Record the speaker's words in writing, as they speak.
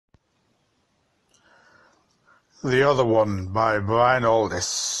The Other One by Brian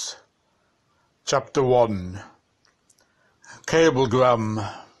Aldiss. Chapter 1. Cablegram.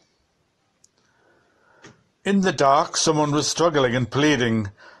 In the dark, someone was struggling and pleading,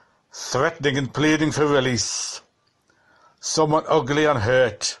 threatening and pleading for release. Someone ugly and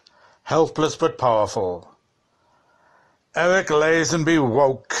hurt, helpless but powerful. Eric Lazenby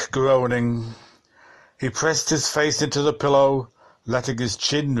woke, groaning. He pressed his face into the pillow, letting his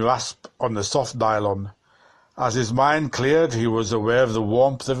chin rasp on the soft nylon. As his mind cleared, he was aware of the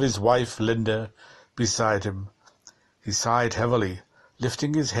warmth of his wife, Linda, beside him. He sighed heavily,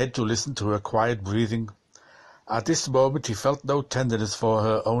 lifting his head to listen to her quiet breathing. At this moment he felt no tenderness for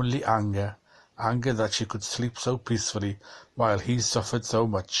her, only anger that she could sleep so peacefully while he suffered so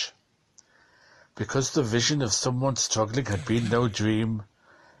much. Because the vision of someone struggling had been no dream,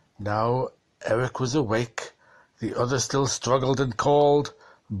 now Eric was awake. The other still struggled and called,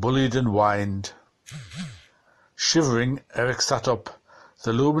 bullied and whined. Shivering, Eric sat up.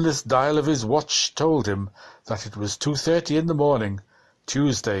 The luminous dial of his watch told him that it was 2:30 in the morning,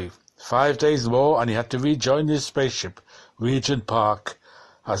 Tuesday. 5 days more and he had to rejoin his spaceship, Regent Park,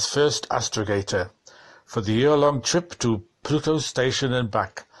 as first astrogator, for the year-long trip to Pluto's station and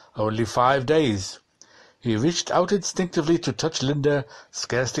back. Only 5 days. He reached out instinctively to touch Linda,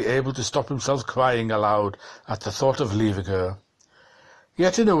 scarcely able to stop himself crying aloud at the thought of leaving her.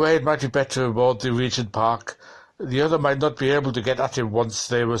 Yet in a way it might be better aboard the Regent Park. The other might not be able to get at him once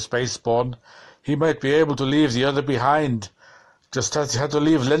they were spaceborne. He might be able to leave the other behind, just as he had to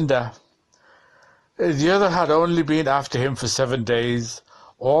leave Linda. The other had only been after him for 7 days.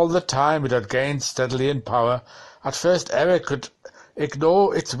 All the time it had gained steadily in power. At first Eric could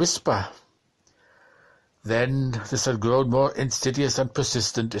ignore its whisper. Then this had grown more insidious and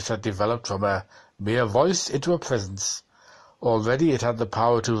persistent. It had developed from a mere voice into a presence. Already it had the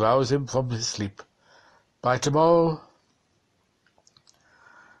power to rouse him from his sleep. By tomorrow...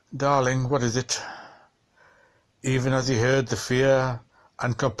 Darling, what is it? Even as he heard the fear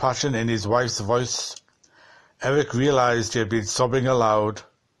and compassion in his wife's voice, Eric realized he had been sobbing aloud.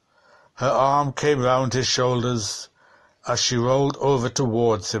 Her arm came round his shoulders as she rolled over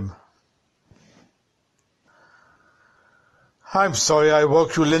towards him. "I'm sorry I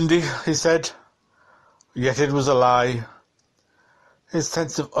woke you, Lindy," he said. Yet it was a lie. His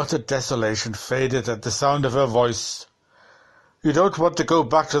sense of utter desolation faded at the sound of her voice. "You don't want to go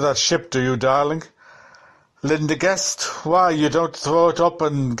back to that ship, do you, darling?" Linda guessed. "Why, you don't throw it up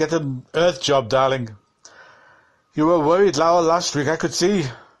and get an Earth job, darling. You were worried last week, I could see."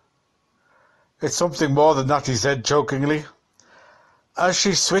 "It's something more than that," he said chokingly. As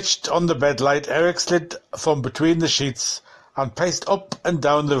she switched on the bed light, Eric slid from between the sheets and paced up and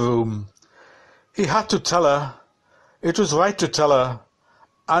down the room. He had to tell her. It was right to tell her,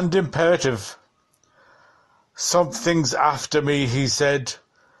 and imperative. "Something's after me," he said,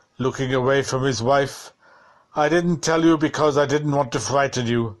 looking away from his wife. "I didn't tell you because I didn't want to frighten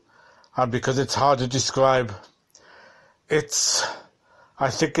you, and because it's hard to describe.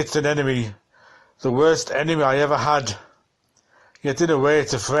 I think it's an enemy, the worst enemy I ever had. Yet in a way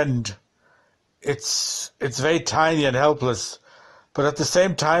it's a friend. It's very tiny and helpless, but at the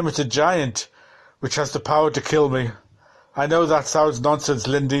same time it's a giant, which has the power to kill me. I know that sounds nonsense,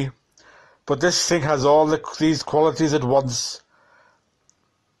 Lindy, but this thing has all these qualities at once.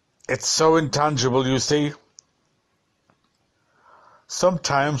 It's so intangible, you see.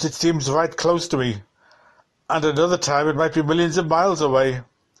 Sometimes it seems right close to me, and another time it might be millions of miles away.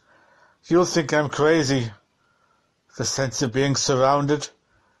 You'll think I'm crazy. The sense of being surrounded,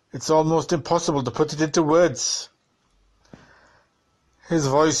 it's almost impossible to put it into words." His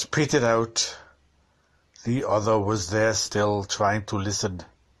voice petered out. The other was there still, trying to listen,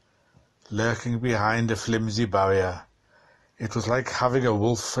 lurking behind a flimsy barrier. It was like having a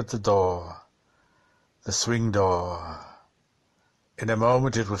wolf at the door, the swing door. In a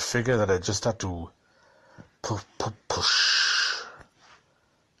moment it would figure that I just had to push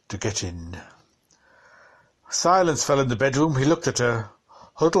to get in. Silence fell in the bedroom. He looked at her,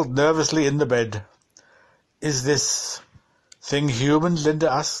 huddled nervously in the bed. "Is this thing human?" Linda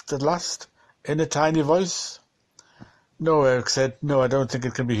asked at last, in a tiny voice. "No," Eric said. "No, I don't think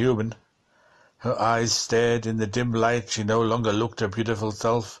it can be human." Her eyes stared. In the dim light she no longer looked her beautiful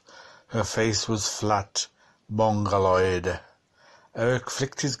self. Her face was flat, mongoloid. Eric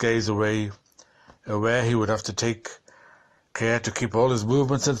flicked his gaze away, aware he would have to take care to keep all his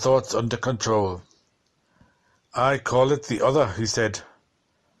movements and thoughts under control. "I call it the other," he said.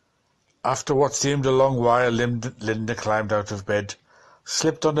 After what seemed a long while, Linda climbed out of bed,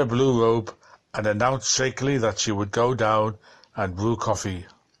 slipped on her blue robe, and announced shakily that she would go down and brew coffee.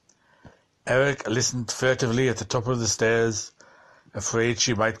 Eric listened furtively at the top of the stairs, afraid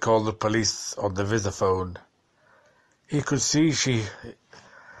she might call the police on the visiphone. He could see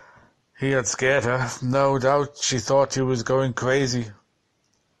he had scared her. No doubt she thought he was going crazy.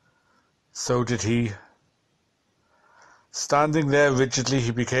 So did he. Standing there rigidly,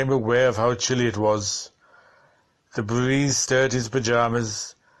 he became aware of how chilly it was. The breeze stirred his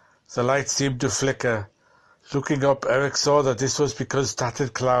pajamas. The light seemed to flicker. Looking up, Eric saw that this was because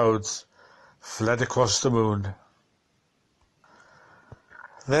tattered clouds fled across the moon.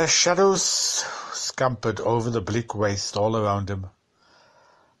 Their shadows scampered over the bleak waste all around him.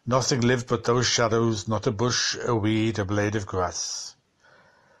 Nothing lived but those shadows, not a bush, a weed, a blade of grass.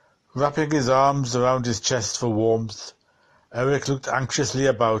 Wrapping his arms around his chest for warmth, Eric looked anxiously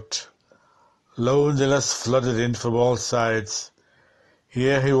about. Loneliness flooded in from all sides.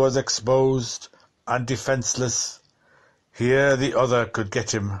 Here he was exposed and defenseless. Here the other could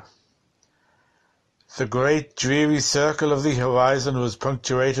get him. The great dreary circle of the horizon was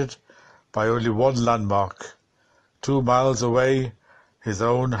punctuated by only one landmark. 2 miles away, his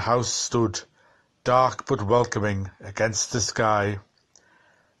own house stood, dark but welcoming, against the sky.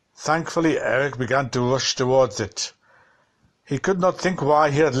 Thankfully, Eric began to rush towards it. He could not think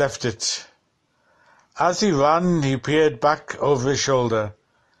why he had left it. As he ran, he peered back over his shoulder.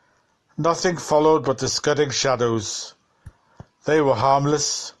 Nothing followed but the scudding shadows. They were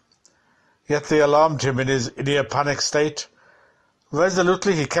harmless, yet they alarmed him in his near panic state.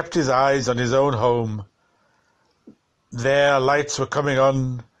 Resolutely he kept his eyes on his own home. There lights were coming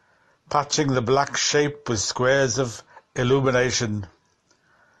on, patching the black shape with squares of illumination.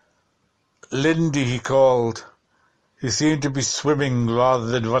 Lindy, he called. He seemed to be swimming rather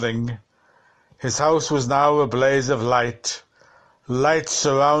than running. His house was now a blaze of light. Light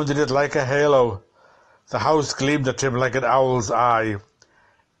surrounded it like a halo. The house gleamed at him like an owl's eye.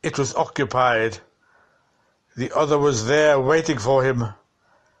 It was occupied. The other was there, waiting for him.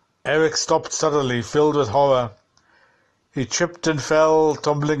 Eric stopped suddenly, filled with horror. He tripped and fell,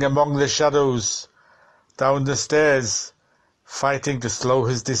 tumbling among the shadows, down the stairs, fighting to slow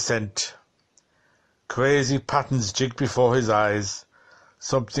his descent. Crazy patterns jigged before his eyes.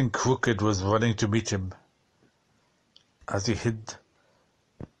 Something crooked was running to meet him. As he hit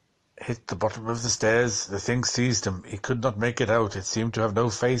the bottom of the stairs, the thing seized him. He could not make it out. It seemed to have no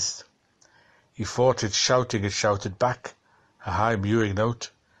face. He fought it, shouting. It shouted back, a high mewing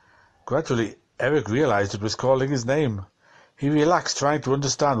note. Gradually, Eric realized it was calling his name. He relaxed, trying to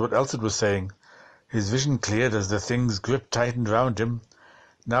understand what else it was saying. His vision cleared as the thing's grip tightened round him.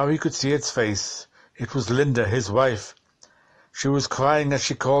 Now he could see its face. It was Linda, his wife. She was crying as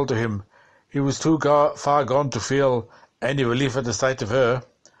she called to him. He was too far gone to feel any relief at the sight of her.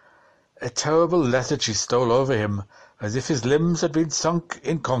 A terrible lethargy stole over him, as if his limbs had been sunk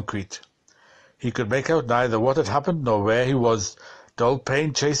in concrete. He could make out neither what had happened nor where he was. Dull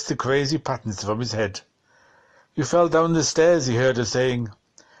pain chased the crazy patterns from his head. "You fell down the stairs," he heard her saying.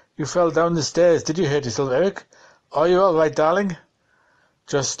 "You fell down the stairs. Did you hurt yourself, Eric? Are you all right, darling?"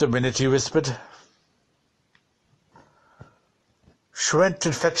 "Just a minute," he whispered. She went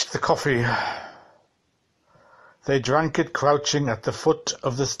and fetched the coffee. They drank it crouching at the foot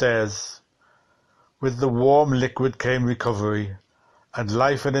of the stairs. With the warm liquid came recovery, and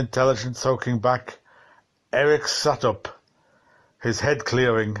life and intelligence soaking back. Eric sat up, his head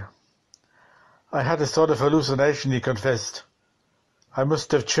clearing. "I had a sort of hallucination," he confessed. "I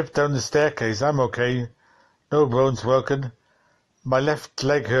must have tripped down the staircase. I'm okay. No bones broken. My left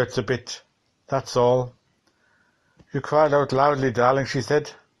leg hurts a bit. That's all." "You cried out loudly, darling," she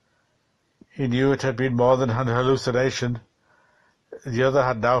said. He knew it had been more than an hallucination. The other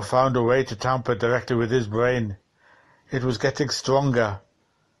had now found a way to tamper directly with his brain. It was getting stronger.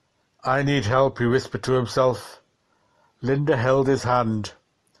 "I need help," he whispered to himself. Linda held his hand.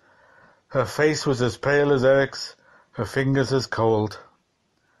 Her face was as pale as Eric's, her fingers as cold.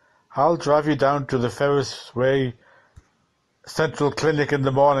 "I'll drive you down to the Ferris Way Central Clinic in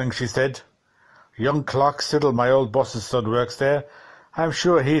the morning," she said. "Young Clark Siddle, my old boss's son, works there. I'm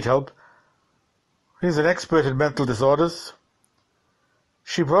sure he'd help. He's an expert in mental disorders."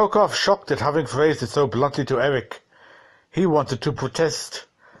 She broke off, shocked at having phrased it so bluntly to Eric. He wanted to protest.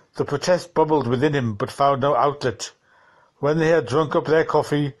 The protest bubbled within him, but found no outlet. When they had drunk up their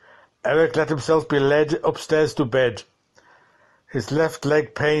coffee, Eric let himself be led upstairs to bed. His left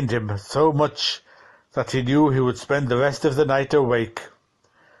leg pained him so much that he knew he would spend the rest of the night awake.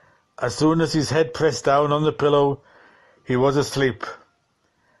 As soon as his head pressed down on the pillow, he was asleep.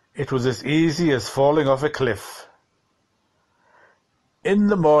 It was as easy as falling off a cliff. In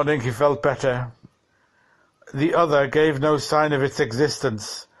the morning he felt better. The other gave no sign of its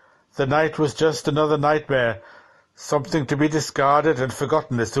existence. The night was just another nightmare, something to be discarded and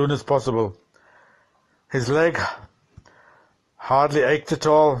forgotten as soon as possible. His leg hardly ached at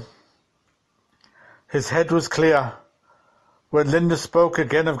all. His head was clear. When Linda spoke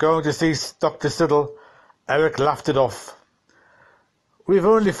again of going to see Dr. Siddle, Eric laughed it off. "We've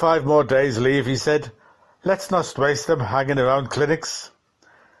only 5 more days' leave," he said. "Let's not waste them hanging around clinics."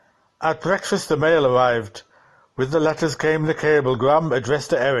 At breakfast the mail arrived. With the letters came the cablegram addressed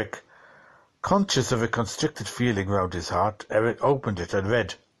to Eric. Conscious of a constricted feeling round his heart, Eric opened it and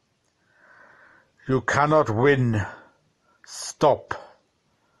read, "You cannot win. Stop.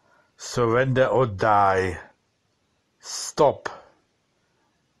 Surrender or die. Stop.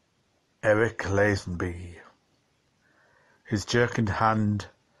 Eric Lazenby." His jerking hand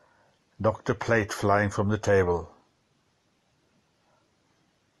knocked a plate flying from the table.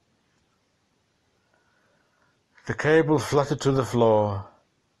 The cable fluttered to the floor.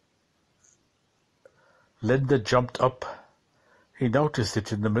 Linda jumped up. He noticed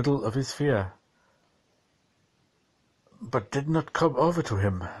it in the middle of his fear, but did not come over to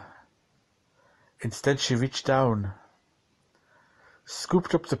him. Instead she reached down,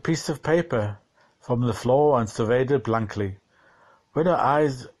 scooped up the piece of paper from the floor and surveyed it blankly. When her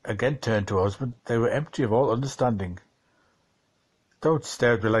eyes again turned to her husband, they were empty of all understanding. "Don't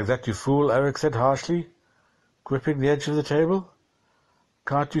stare at me like that, you fool," Eric said harshly, gripping the edge of the table.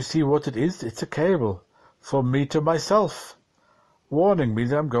 "Can't you see what it is? It's a cable, from me to myself, warning me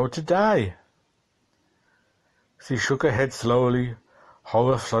that I'm going to die." She shook her head slowly,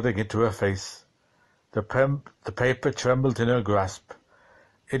 horror flooding into her face. The paper trembled in her grasp.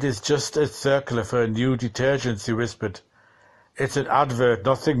 "It is just a circular for a new detergent," she whispered. "It's an advert,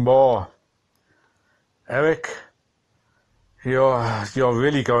 nothing more." "Eric, you're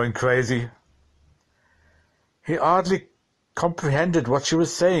really going crazy." He hardly comprehended what she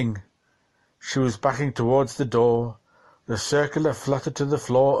was saying. She was backing towards the door. The circular fluttered to the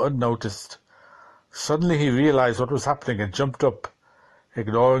floor unnoticed. Suddenly he realized what was happening and jumped up,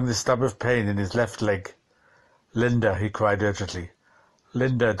 ignoring the stab of pain in his left leg. "Linda," he cried urgently.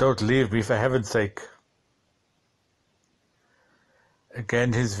 "Linda, don't leave me, for heaven's sake."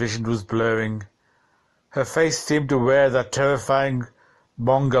 Again his vision was blurring. Her face seemed to wear that terrifying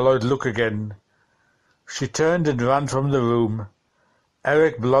mongoloid look again. She turned and ran from the room.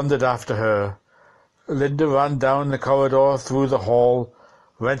 Eric blundered after her. Linda ran down the corridor, through the hall,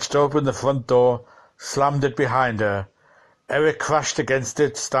 wrenched open the front door, slammed it behind her. Eric crashed against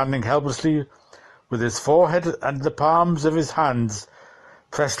it, standing helplessly with his forehead and the palms of his hands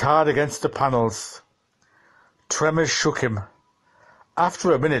pressed hard against the panels. Tremors shook him.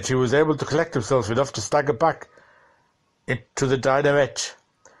 After a minute he was able to collect himself enough to stagger back into the dinette.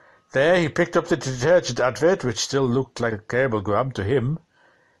 There he picked up the detergent advert, which still looked like a cablegram to him.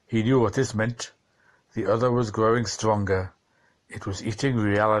 He knew what this meant. The other was growing stronger. It was eating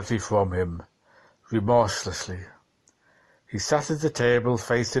reality from him, remorselessly. He sat at the table,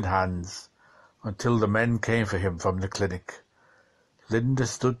 face in hands, until the men came for him from the clinic. Linda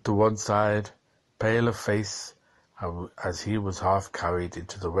stood to one side, pale of face, as he was half carried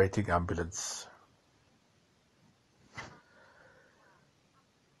into the waiting ambulance.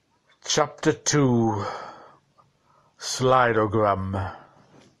 Chapter 2. Slidogram.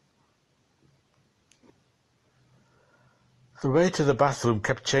 The way to the bathroom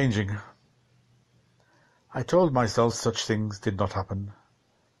kept changing. I told myself such things did not happen.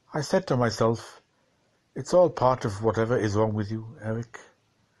 I said to myself, "It's all part of whatever is wrong with you, Eric.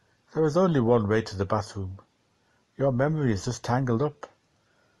 There is only one way to the bathroom. Your memory is just tangled up.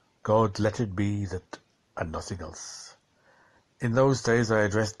 God, let it be that and nothing else." In those days I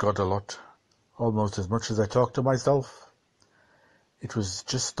addressed God a lot, almost as much as I talked to myself. It was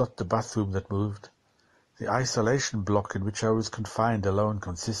just not the bathroom that moved. The isolation block in which I was confined alone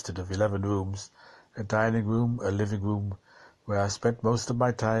consisted of 11 rooms, a dining room, a living room, where I spent most of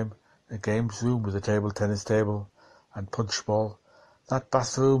my time, a games room with a table tennis table and punch ball, that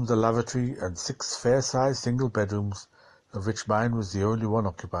bathroom, the lavatory, and 6 fair-sized single bedrooms, of which mine was the only one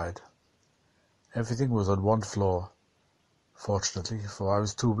occupied. Everything was on one floor, fortunately, for I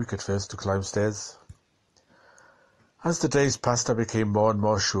was too weak at first to climb stairs. As the days passed, I became more and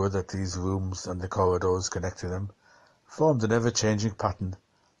more sure that these rooms and the corridors connecting them formed an ever-changing pattern,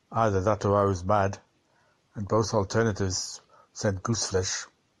 either that or I was mad, and both alternatives sent gooseflesh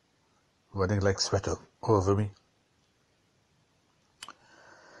running like sweat over me.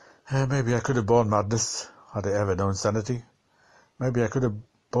 Maybe I could have borne madness, had I ever known sanity. Maybe I could have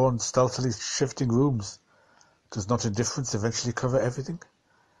borne stealthily shifting rooms. Does not indifference eventually cover everything?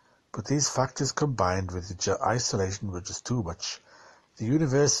 But these factors combined with the isolation were just too much. The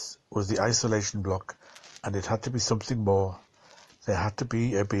universe was the isolation block, and it had to be something more. There had to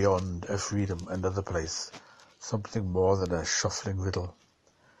be a beyond, a freedom, another place, something more than a shuffling riddle.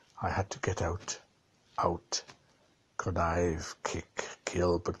 I had to get out, connive, kick,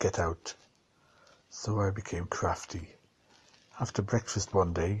 kill, but get out. So I became crafty. After breakfast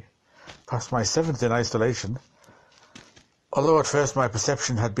one day, past my 7th in isolation, although at first my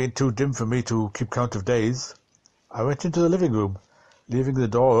perception had been too dim for me to keep count of days, I went into the living room, leaving the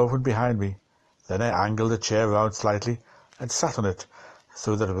door open behind me. Then I angled a chair round slightly and sat on it,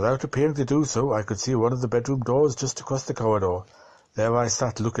 so that without appearing to do so, I could see one of the bedroom doors just across the corridor. There I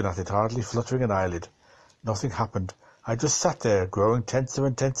sat looking at it, hardly fluttering an eyelid. Nothing happened. I just sat there, growing tenser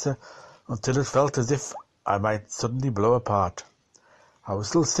and tenser, until it felt as if I might suddenly blow apart. I was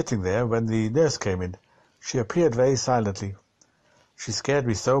still sitting there when the nurse came in. She appeared very silently. She scared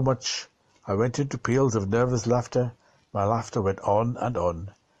me so much. I went into peals of nervous laughter. My laughter went on and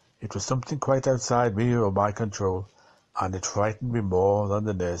on. It was something quite outside me or my control, and it frightened me more than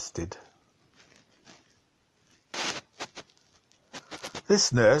the nurse did.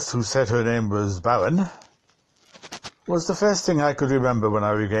 This nurse, who said her name was Bowen, was the first thing I could remember when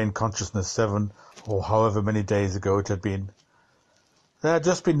I regained consciousness 7 or however many days ago it had been. There had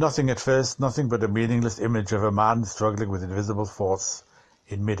just been nothing at first, nothing but a meaningless image of a man struggling with invisible force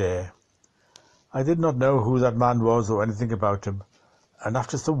in mid-air. I did not know who that man was or anything about him, and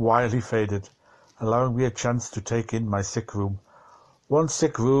after some while he faded, allowing me a chance to take in my sick room. One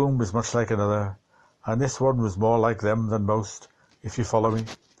sick room is much like another, and this one was more like them than most, if you follow me.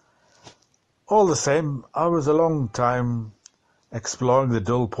 All the same, I was a long time exploring the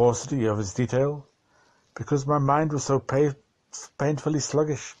dull paucity of its detail, because my mind was so painfully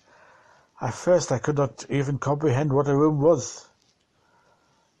sluggish. At first I could not even comprehend what a room was.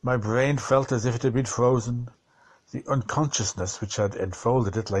 My brain felt as if it had been frozen. The unconsciousness which had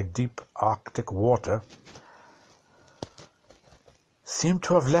enfolded it like deep Arctic water seemed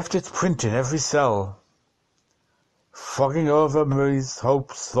to have left its print in every cell, fogging over memories,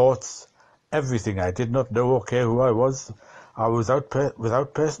 hopes, thoughts, everything. I did not know or care who I was. I was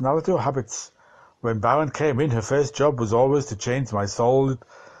without personality or habits. When Bowen came in, her first job was always to change my soiled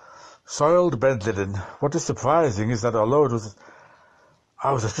bed linen. What is surprising is that although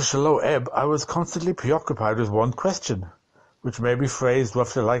I was at such a low ebb, I was constantly preoccupied with one question, which may be phrased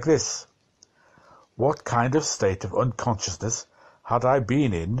roughly like this. What kind of state of unconsciousness had I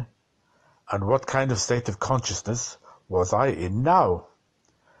been in, and what kind of state of consciousness was I in now?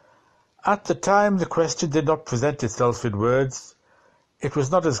 At the time, the question did not present itself in words. It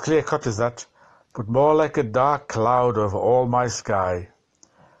was not as clear-cut as that, but more like a dark cloud over all my sky.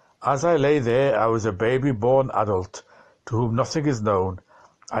 As I lay there, I was a baby-born adult, to whom nothing is known.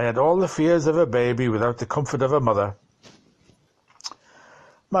 I had all the fears of a baby without the comfort of a mother.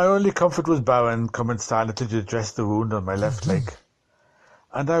 My only comfort was Bowen coming silently to dress the wound on my left leg,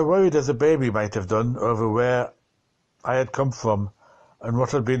 and I worried as a baby might have done over where I had come from and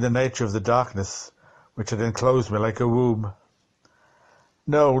what had been the nature of the darkness which had enclosed me like a womb.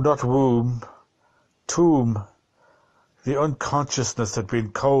 No, not womb. Tomb. The unconsciousness had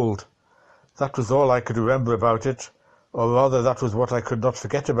been cold. That was all I could remember about it, or rather that was what I could not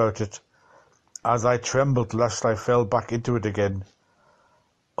forget about it. As I trembled lest I fell back into it again,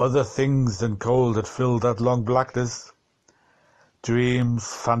 other things than cold had filled that long blackness. Dreams,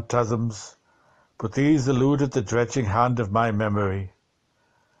 phantasms, but these eluded the dredging hand of my memory.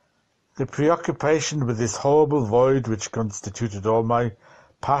 The preoccupation with this horrible void which constituted all my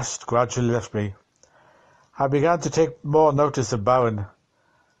past gradually left me. I began to take more notice of Bowen.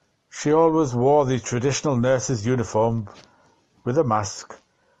 She always wore the traditional nurse's uniform with a mask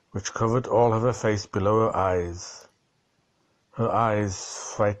which covered all of her face below her eyes. Her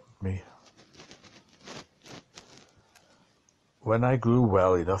eyes frightened me. When I grew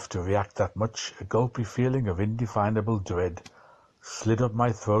well enough to react that much, a gulpy feeling of indefinable dread slid up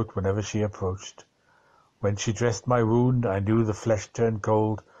my throat whenever she approached. When she dressed my wound, I knew the flesh turned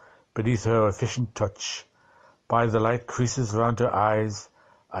cold beneath her efficient touch. By the light creases round her eyes,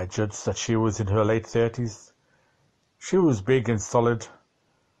 I judged that she was in her late 30s. She was big and solid.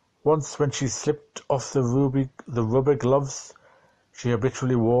 Once when she slipped off the rubber gloves she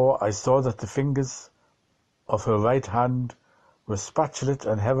habitually wore, I saw that the fingers of her right hand were spatulate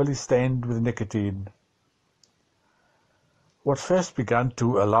and heavily stained with nicotine. What first began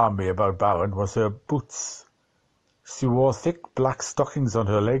to alarm me about Bowen was her boots. She wore thick black stockings on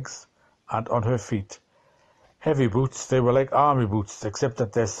her legs and on her feet. Heavy boots, they were like army boots, except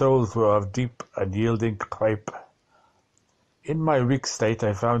that their soles were of deep and yielding crepe. In my weak state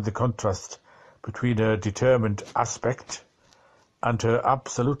I found the contrast between her determined aspect and her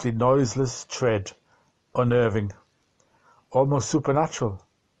absolutely noiseless tread unnerving, almost supernatural.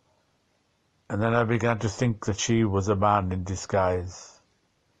 And then I began to think that she was a man in disguise.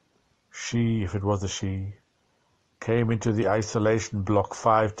 She, if it was a she, came into the isolation block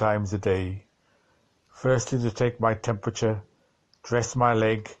 5 times a day, firstly to take my temperature, dress my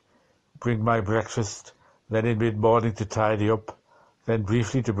leg, bring my breakfast, then in mid-morning to tidy up, then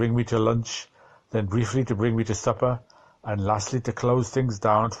briefly to bring me to lunch, then briefly to bring me to supper, and lastly to close things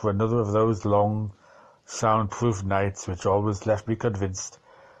down for another of those long, soundproof nights which always left me convinced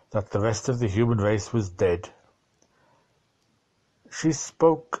that the rest of the human race was dead. She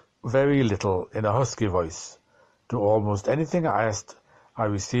spoke very little in a husky voice. To almost anything I asked, I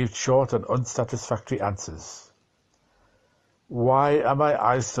received short and unsatisfactory answers. "Why am I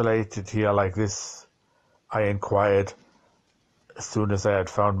isolated here like this?" I inquired as soon as I had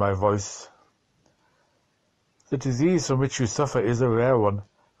found my voice. "The disease from which you suffer is a rare one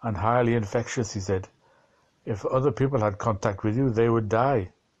and highly infectious," he said. "If other people had contact with you, they would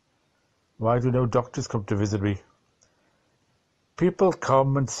die. Why do no doctors come to visit me?" "People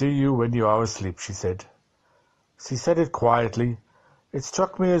come and see you when you are asleep," she said. She said it quietly. It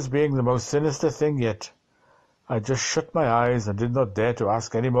struck me as being the most sinister thing yet. I just shut my eyes and did not dare to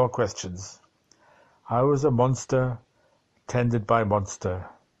ask any more questions. I was a monster, tended by monster.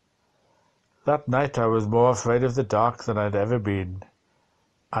 That night I was more afraid of the dark than I'd ever been,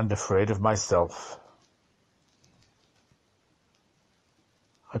 and afraid of myself.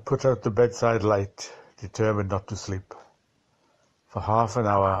 I put out the bedside light, determined not to sleep. For half an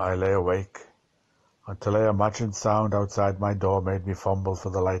hour I lay awake, until I imagined sound outside my door made me fumble for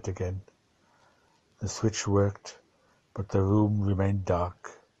the light again. The switch worked, but the room remained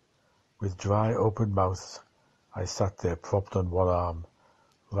dark. With dry, open mouth, I sat there propped on one arm,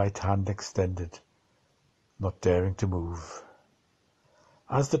 right hand extended, not daring to move.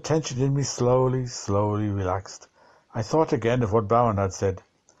 As the tension in me slowly relaxed, I thought again of what Bowen had said.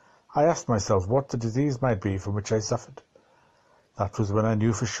 I asked myself what the disease might be from which I suffered. That was when I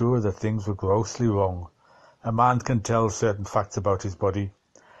knew for sure that things were grossly wrong. A man can tell certain facts about his body.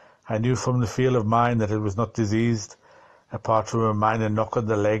 I knew from the feel of mine that it was not diseased. Apart from a minor knock on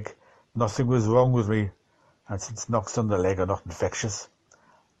the leg, nothing was wrong with me, and since knocks on the leg are not infectious,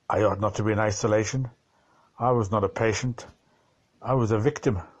 I ought not to be in isolation. I was not a patient. I was a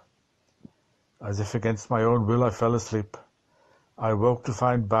victim. As if against my own will, I fell asleep. I woke to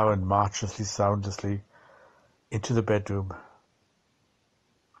find Bowen marchlessly, soundlessly, into the bedroom.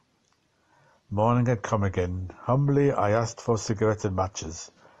 Morning had come again. Humbly I asked for cigarettes and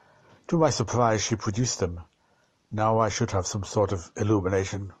matches. To my surprise, she produced them. Now I should have some sort of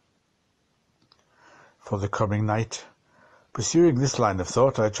illumination for the coming night. Pursuing this line of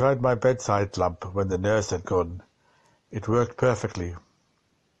thought, I tried my bedside lamp when the nurse had gone. It worked perfectly.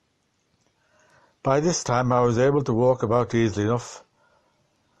 By this time I was able to walk about easily enough.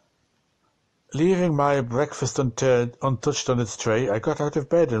 Leaving my breakfast untouched on its tray, I got out of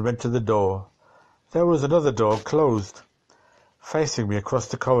bed and went to the door. There was another door, closed, facing me across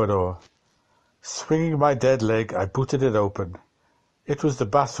the corridor. Swinging my dead leg, I booted it open. It was the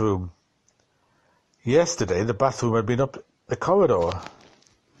bathroom. Yesterday the bathroom had been up the corridor,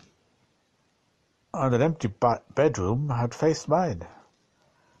 and an empty bedroom had faced mine.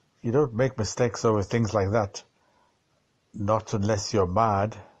 You don't make mistakes over things like that. Not unless you're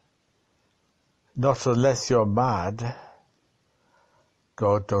mad. Not unless you're mad.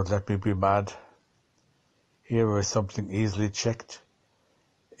 God, don't let me be mad. Here is something easily checked.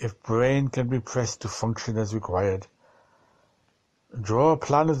 If brain can be pressed to function as required, draw a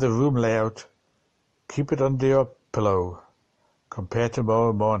plan of the room layout. Keep it under your pillow. Compare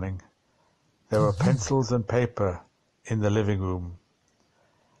tomorrow morning. There were pencils and paper in the living room.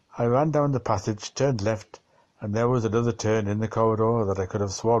 I ran down the passage, turned left, and there was another turn in the corridor that I could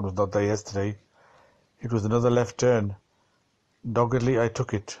have sworn was not there yesterday. It was another left turn. Doggedly I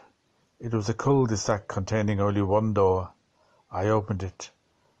took it. It was a cul-de-sac containing only one door. I opened it.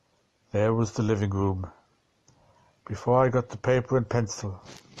 There was the living room. Before I got the paper and pencil,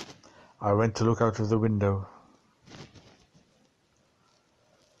 I went to look out of the window.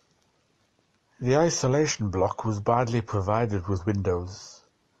 The isolation block was badly provided with windows,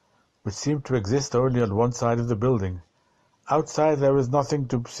 which seemed to exist only on one side of the building. Outside there was nothing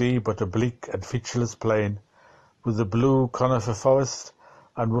to see but a bleak and featureless plain, with the blue conifer forest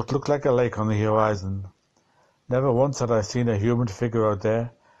and what looked like a lake on the horizon. Never once had I seen a human figure out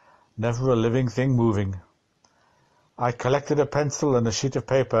there, never a living thing moving. I collected a pencil and a sheet of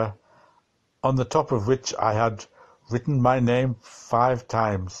paper, on the top of which I had written my name 5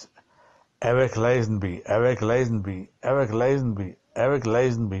 times, Eric Lazenby, Eric Lazenby, Eric Lazenby, Eric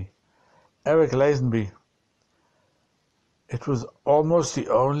Lazenby, Eric Lazenby. It was almost the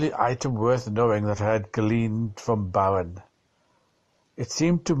only item worth knowing that I had gleaned from Baron. It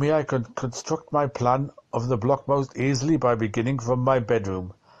seemed to me I could construct my plan of the block most easily by beginning from my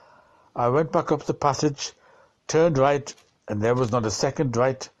bedroom. I went back up the passage, turned right, and there was not a second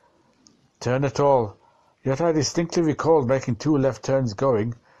right turn at all. Yet I distinctly recalled making 2 left turns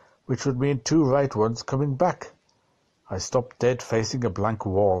going, which would mean 2 right ones coming back. I stopped dead, facing a blank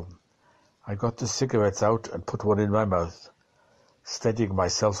wall. I got the cigarettes out and put one in my mouth, steadying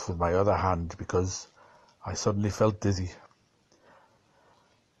myself with my other hand because I suddenly felt dizzy.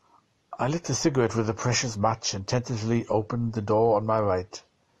 I lit the cigarette with a precious match and tentatively opened the door on my right.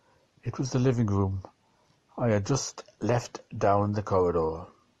 It was the living room. I had just left down the corridor.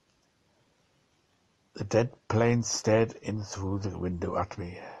 The dead plane stared in through the window at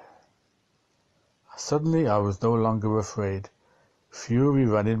me. Suddenly I was no longer afraid. Fury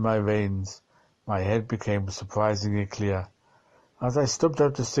ran in my veins. My head became surprisingly clear. As I stubbed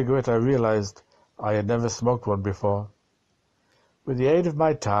out the cigarette, I realized I had never smoked one before. With the aid of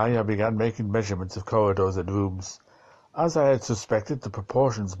my tie, I began making measurements of corridors and rooms. As I had suspected, the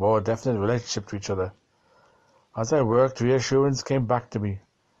proportions bore a definite relationship to each other. As I worked, reassurance came back to me,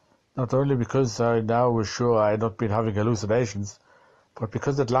 not only because I now was sure I had not been having hallucinations, but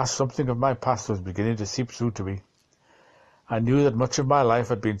because at last something of my past was beginning to seep through to me. I knew that much of my life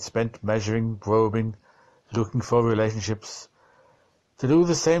had been spent measuring, probing, looking for relationships. To do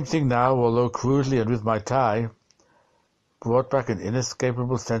the same thing now, although crudely and with my tie, brought back an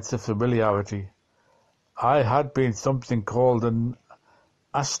inescapable sense of familiarity. I had been something called an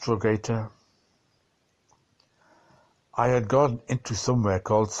astrogator. I had gone into somewhere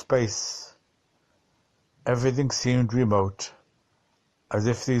called space. Everything seemed remote, as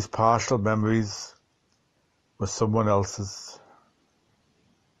if these partial memories were someone else's.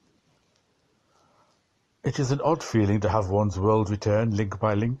 It is an odd feeling to have one's world return link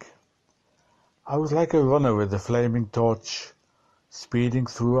by link. I was like a runner with a flaming torch, speeding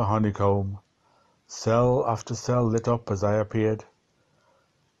through a honeycomb, cell after cell lit up as I appeared,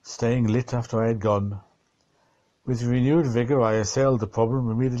 staying lit after I had gone. With renewed vigor I assailed the problem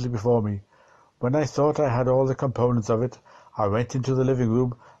immediately before me. When I thought I had all the components of it, I went into the living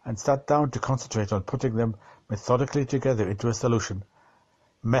room and sat down to concentrate on putting them methodically together into a solution.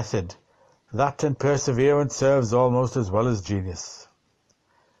 Method. That and perseverance serves almost as well as genius.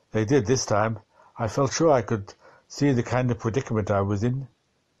 They did this time. I felt sure I could see the kind of predicament I was in.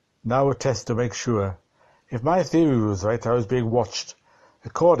 Now a test to make sure. If my theory was right, I was being watched.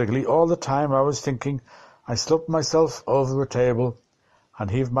 Accordingly, all the time I was thinking, I slumped myself over a table and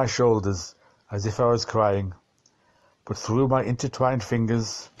heaved my shoulders as if I was crying. But through my intertwined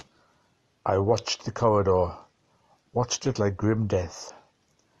fingers, I watched the corridor, watched it like grim death.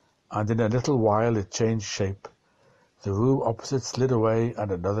 And in a little while it changed shape. The room opposite slid away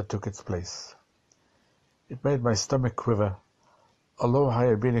and another took its place. It made my stomach quiver, although I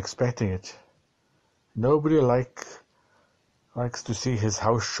had been expecting it. Nobody likes to see his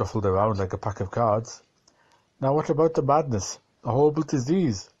house shuffled around like a pack of cards. Now what about the madness, the horrible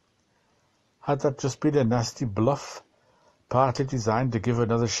disease? Had that just been a nasty bluff, partly designed to give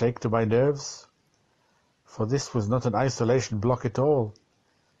another shake to my nerves? For this was not an isolation block at all.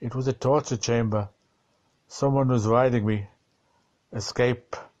 It was a torture chamber. Someone was riding me.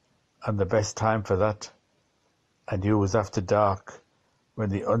 Escape, and the best time for that. I knew it was after dark, when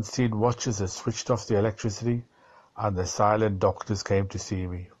the unseen watchers had switched off the electricity and the silent doctors came to see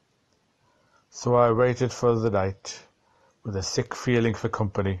me. So I waited for the night, with a sick feeling for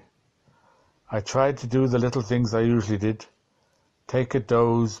company. I tried to do the little things I usually did, take a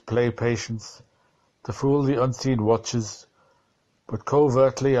doze, play patience, to fool the unseen watchers, but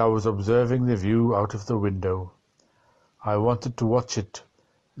covertly I was observing the view out of the window. I wanted to watch it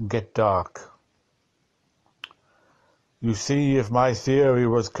get dark. You see, if my theory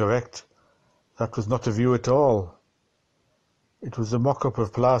was correct, that was not a view at all. It was a mock-up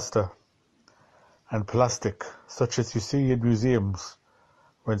of plaster and plastic, such as you see in museums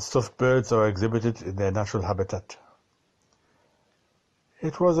when stuffed birds are exhibited in their natural habitat.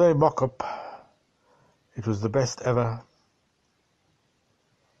 It was a mock-up. It was the best ever.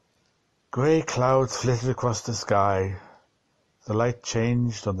 Grey clouds flitted across the sky. The light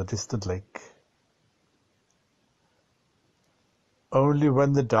changed on the distant lake. Only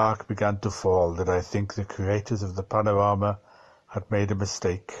when the dark began to fall did I think the creators of the panorama had made a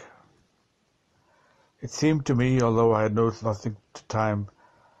mistake. It seemed to me, although I had nothing to time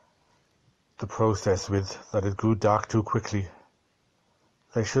the process with, that it grew dark too quickly.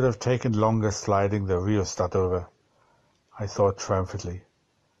 They should have taken longer sliding the rheostat over, I thought triumphantly.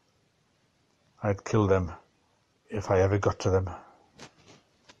 I'd kill them if I ever got to them.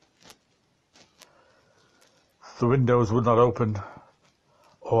 The windows would not open,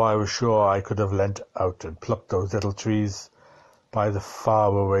 or I was sure I could have leant out and plucked those little trees by the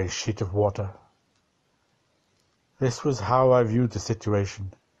far-away sheet of water. This was how I viewed the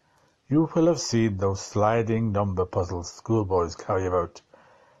situation. You will have seen those sliding number puzzles schoolboys carry about.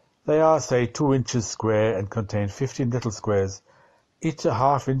 They are, say, 2 inches square and contain 15 little squares, each a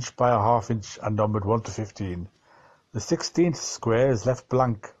half-inch by a half-inch and numbered 1 to 15. The 16th square is left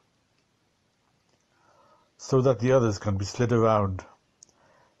blank, so that the others can be slid around.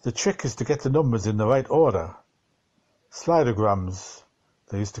 The trick is to get the numbers in the right order. Slidergrams,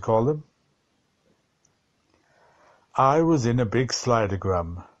 they used to call them. I was in a big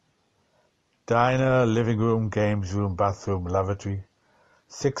slidergram. Diner, living room, games room, bathroom, lavatory.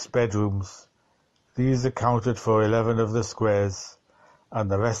 6 bedrooms. These accounted for 11 of the squares, and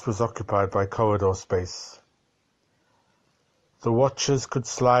the rest was occupied by corridor space. The watchers could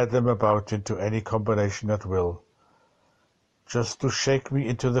slide them about into any combination at will, just to shake me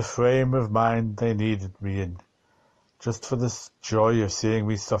into the frame of mind they needed me in, just for the joy of seeing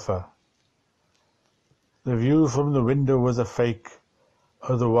me suffer. The view from the window was a fake,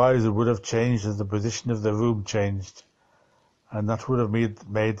 otherwise it would have changed as the position of the room changed, and that would have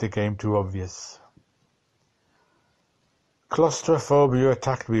made the game too obvious. Claustrophobia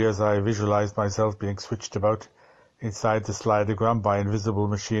attacked me as I visualized myself being switched about inside the slidergram by invisible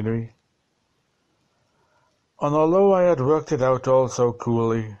machinery. And although I had worked it out all so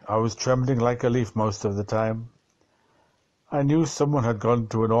coolly, I was trembling like a leaf most of the time. I knew someone had gone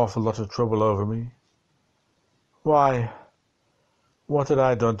to an awful lot of trouble over me. Why? What had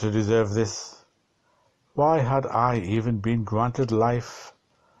I done to deserve this? Why had I even been granted life?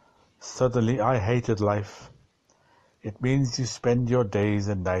 Suddenly I hated life. It means you spend your days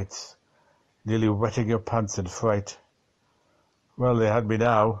and nights nearly wetting your pants in fright. Well, they had me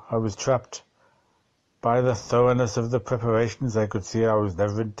now. I was trapped. By the thoroughness of the preparations, I could see I was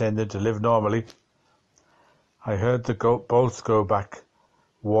never intended to live normally. I heard the bolts go back,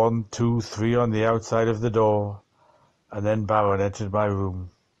 1, 2, 3 on the outside of the door, and then Baron entered my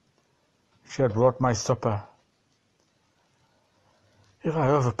room. She had brought my supper. If I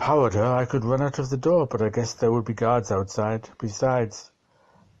overpowered her, I could run out of the door, but I guessed there would be guards outside. Besides,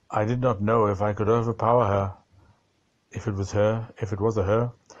 I did not know if I could overpower her, if it was a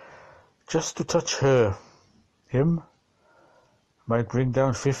her. Just to touch him, might bring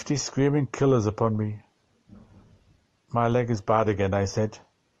down 50 screaming killers upon me. My leg is bad again, I said.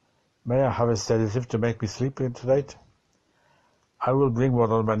 May I have a sedative to make me sleep tonight? I will bring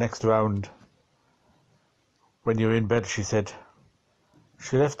one on my next round. When you're in bed, she said.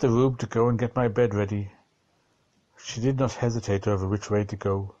 She left the room to go and get my bed ready. She did not hesitate over which way to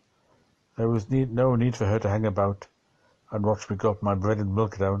go. There was no need for her to hang about and watch me gulp my bread and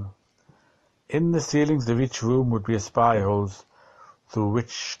milk down. In the ceilings of each room would be spy holes through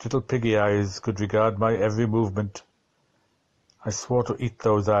which little piggy eyes could regard my every movement. I swore to eat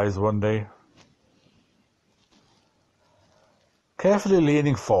those eyes one day. Carefully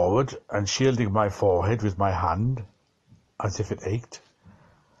leaning forward and shielding my forehead with my hand, as if it ached,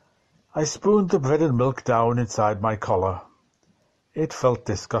 I spooned the bread and milk down inside my collar. It felt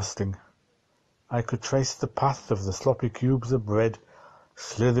disgusting. I could trace the path of the sloppy cubes of bread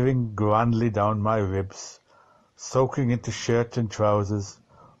slithering grandly down my ribs, soaking into shirt and trousers,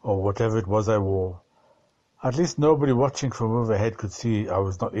 or whatever it was I wore. At least nobody watching from overhead could see I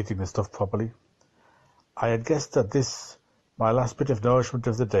was not eating the stuff properly. I had guessed that this, my last bit of nourishment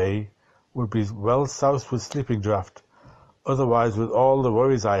of the day, would be well soused with sleeping draught. Otherwise, with all the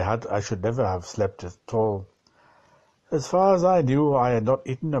worries I had, I should never have slept at all. As far as I knew, I had not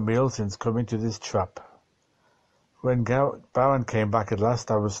eaten a meal since coming to this trap. When Baron came back at last,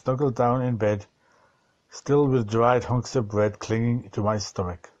 I was snuggled down in bed, still with dried hunks of bread clinging to my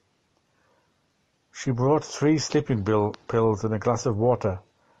stomach. She brought 3 sleeping pills and a glass of water,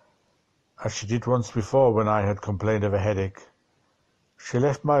 as she did once before when I had complained of a headache. She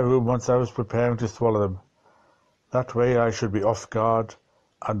left my room once I was preparing to swallow them. That way I should be off guard,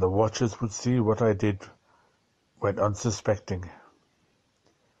 and the watchers would see what I did when unsuspecting.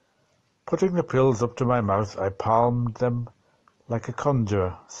 Putting the pills up to my mouth, I palmed them like a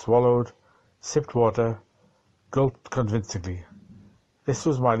conjurer, swallowed, sipped water, gulped convincingly. This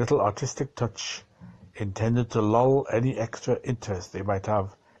was my little artistic touch, intended to lull any extra interest they might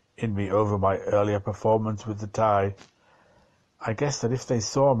have in me over my earlier performance with the tie. I guessed that if they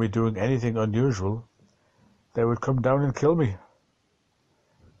saw me doing anything unusual, they would come down and kill me.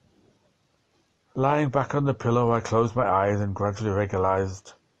 Lying back on the pillow, I closed my eyes and gradually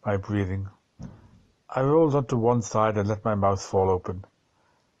regularized my breathing. I rolled onto one side and let my mouth fall open.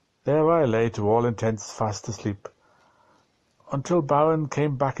 There I lay, to all intents fast asleep, until Baron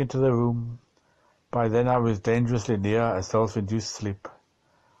came back into the room. By then I was dangerously near a self-induced sleep.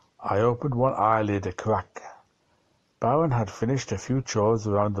 I opened one eyelid a crack. Baron had finished a few chores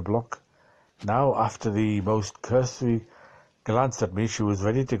around the block. Now, after the most cursory glance at me, she was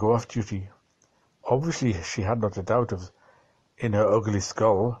ready to go off duty. Obviously, she had not a doubt in her ugly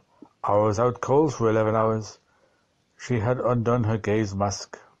skull. I was out cold for 11 hours. She had undone her gaze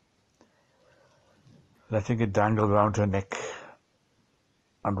mask, letting it dangle round her neck,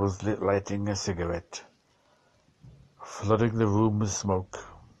 and was lighting a cigarette, flooding the room with smoke.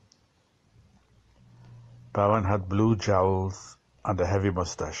 Baron had blue jowls and a heavy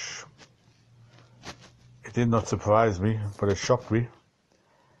moustache. It did not surprise me, but it shocked me.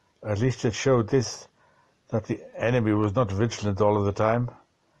 At least it showed this, that the enemy was not vigilant all of the time.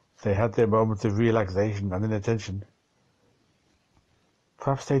 They had their moments of relaxation and inattention.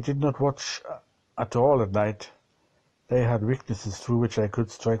 Perhaps they did not watch at all at night. They had weaknesses through which I could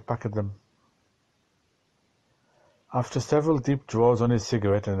strike back at them. After several deep draws on his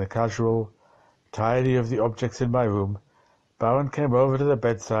cigarette and a casual tidy of the objects in my room, Baron came over to the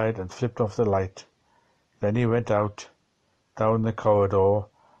bedside and flipped off the light. Then he went out, down the corridor,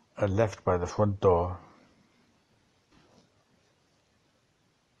 and left by the front door.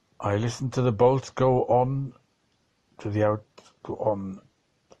 I listened to the bolts go on to the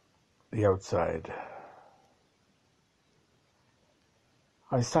outside.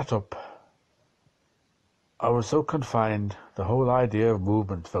 I sat up. I was so confined, the whole idea of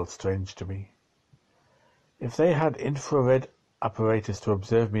movement felt strange to me. If they had infrared apparatus to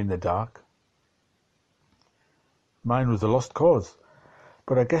observe me in the dark, mine was a lost cause.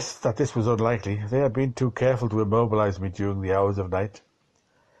 But I guessed that this was unlikely. They had been too careful to immobilize me during the hours of night.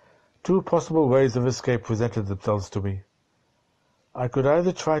 Two possible ways of escape presented themselves to me. I could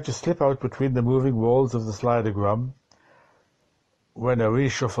either try to slip out between the moving walls of the slidogram when a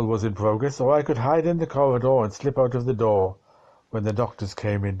reshuffle was in progress, or I could hide in the corridor and slip out of the door when the doctors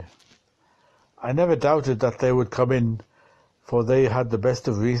came in. I never doubted that they would come in, for they had the best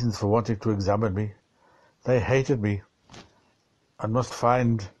of reasons for wanting to examine me. They hated me and must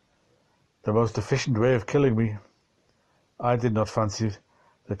find the most efficient way of killing me. I did not fancy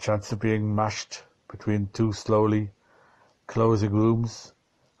the chance of being mashed between two slowly closing rooms.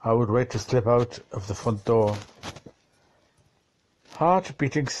 I would wait to slip out of the front door. Heart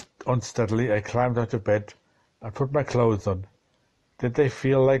beating unsteadily, I climbed out of bed and put my clothes on. Did they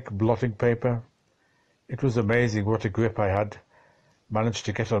feel like blotting paper? It was amazing what a grip I had managed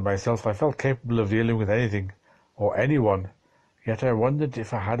to get on myself. I felt capable of dealing with anything or anyone, yet I wondered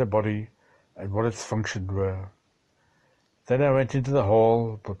if I had a body and what its functions were. Then I went into the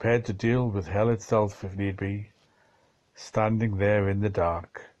hall, prepared to deal with hell itself if need be. Standing there in the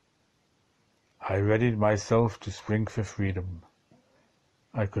dark, I readied myself to spring for freedom.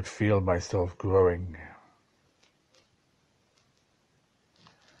 I could feel myself growing.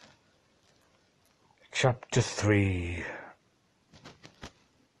 Chapter 3.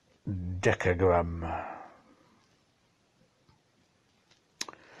 Decagram.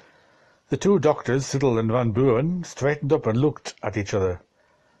 The two doctors, Siddle and Van Buren, straightened up and looked at each other.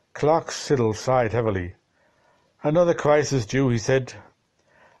 Clark Siddle sighed heavily. "Another crisis due," he said.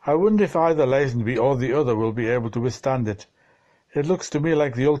 "I wonder if either Lazenby or the other will be able to withstand it. It looks to me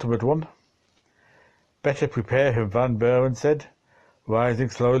like the ultimate one." "Better prepare him," Van Buren said, rising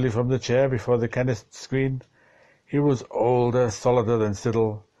slowly from the chair before the chemist's screen. He was older, solider than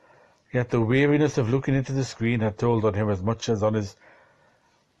Siddle, yet the weariness of looking into the screen had told on him as much as on his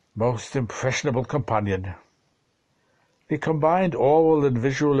most impressionable companion. The combined oral and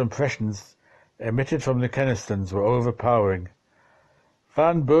visual impressions emitted from the Kenistons were overpowering.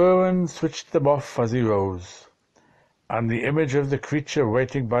 Van Buren switched them off as he rose, and the image of the creature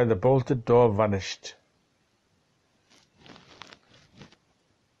waiting by the bolted door vanished.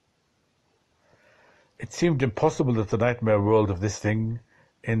 It seemed impossible that the nightmare world of this thing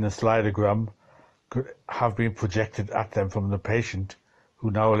in the slidogram could have been projected at them from the patient,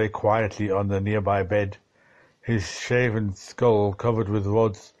 who now lay quietly on the nearby bed, his shaven skull covered with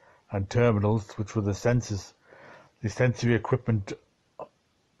rods and terminals which were the sensors, the sensory equipment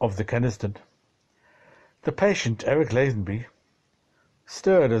of the Keniston. The patient, Eric Lazenby,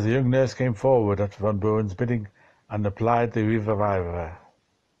 stirred as the young nurse came forward at Van Buren's bidding and applied the reviver.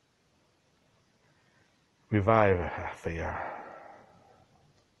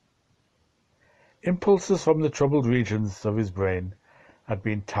 Impulses from the troubled regions of his brain had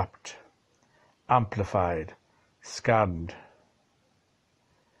been tapped, amplified, scanned,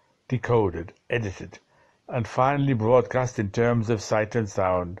 decoded, edited, and finally broadcast in terms of sight and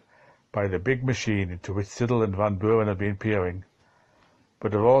sound by the big machine into which Siddle and Van Buren had been peering.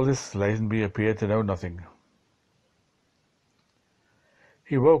 But of all this Lazenby appeared to know nothing.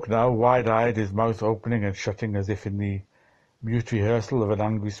 He woke now, wide-eyed, his mouth opening and shutting as if in the mute rehearsal of an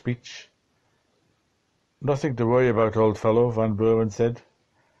angry speech. "Nothing to worry about, old fellow," Van Buren said,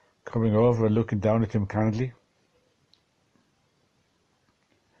 coming over and looking down at him kindly.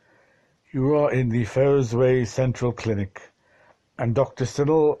 "You are in the Ferrisway Central Clinic, and Dr.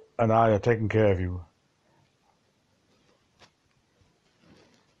 Siddle and I are taking care of you.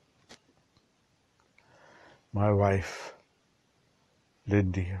 My wife,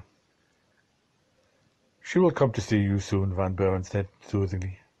 Lindy. She will come to see you soon," Van Buren said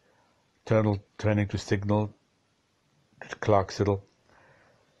soothingly, turning to signal to Clerk Siddle.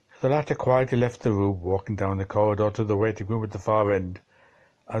 The latter quietly left the room, walking down the corridor to the waiting room at the far end.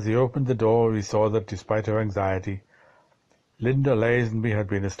 As he opened the door, he saw that, despite her anxiety, Linda Lazenby had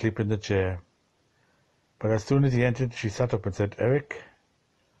been asleep in the chair. But as soon as he entered, she sat up and said, "Eric?"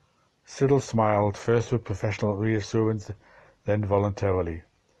 Siddle smiled, first with professional reassurance, then voluntarily,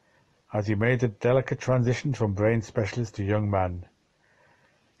 as he made the delicate transition from brain specialist to young man.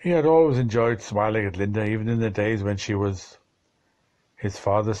 He had always enjoyed smiling at Linda, even in the days when she was his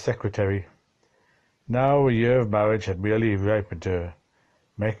father's secretary. Now a year of marriage had merely ripened her,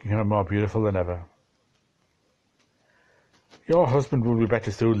 making her more beautiful than ever. "Your husband will be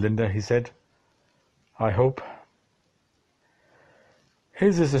better soon, Linda," he said. "I hope.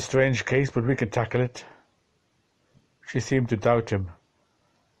 His is a strange case, but we can tackle it." She seemed to doubt him.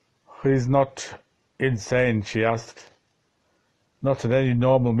 "He's not insane?" she asked. "Not in any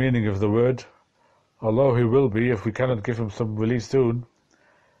normal meaning of the word, although he will be if we cannot give him some relief soon."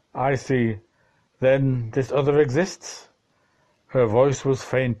 "I see. Then this other exists?" Her voice was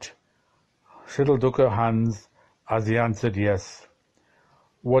faint. Siddle took her hands as he answered yes.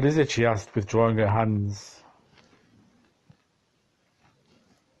 "What is it?" she asked, withdrawing her hands.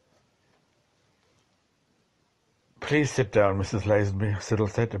 "Please sit down, Mrs. Lazenby," Siddle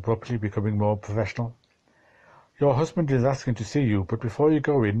said, abruptly, becoming more professional. "Your husband is asking to see you, but before you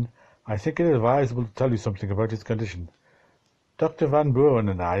go in, I think it advisable to tell you something about his condition. Dr. Van Buren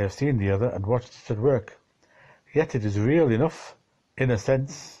and I have seen the other and watched it at work. Yet it is real enough, in a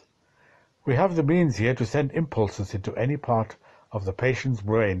sense. We have the means here to send impulses into any part of the patient's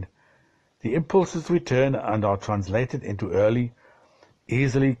brain. The impulses return and are translated into early,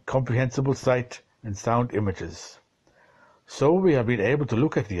 easily comprehensible sight and sound images. So we have been able to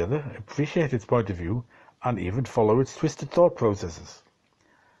look at the other, appreciate its point of view, and even follow its twisted thought processes."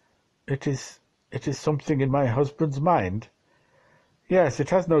 It is something in my husband's mind?" "Yes, it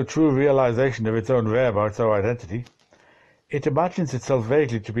has no true realization of its own whereabouts or identity. It imagines itself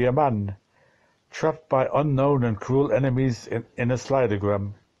vaguely to be a man, trapped by unknown and cruel enemies in a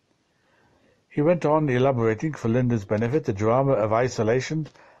slidogram." He went on elaborating for Linda's benefit the drama of isolation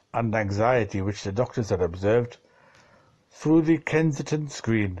and anxiety which the doctors had observed through the Kensington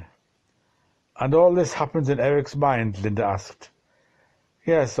screen. "And all this happens in Eric's mind?" Linda asked.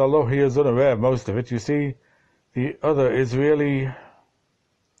 "Yes, although he is unaware of most of it. You see, the other is really—"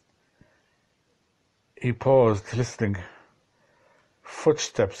 He paused, listening.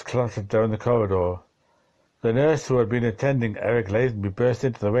 Footsteps clattered down the corridor. The nurse who had been attending Eric Lazenby burst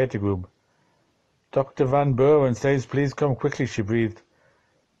into the waiting room. "Dr. Van Buren says please come quickly," she breathed.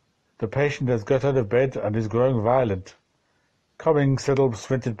 "The patient has got out of bed and is growing violent." "Coming," Siddle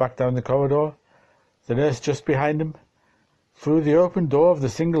sprinted back down the corridor, the nurse just behind him. Through the open door of the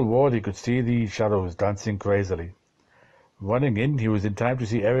single ward he could see the shadows dancing crazily. Running in, he was in time to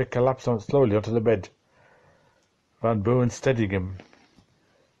see Eric collapse slowly onto the bed, Van Buren steadying him.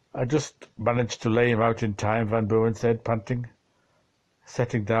 "I just managed to lay him out in time," Van Buren said, panting,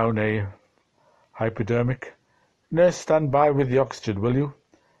 setting down a hypodermic. "Nurse, stand by with the oxygen, will you?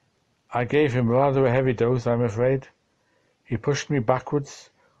 I gave him rather a heavy dose, I'm afraid. He pushed me backwards,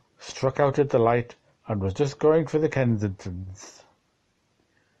 struck out at the light, and was just going for the Kensingtons.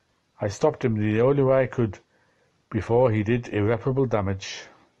 I stopped him the only way I could, before he did irreparable damage."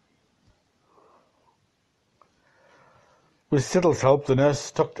 With Siddle's help, the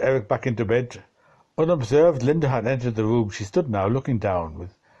nurse tucked Eric back into bed. Unobserved, Linda had entered the room. She stood now, looking down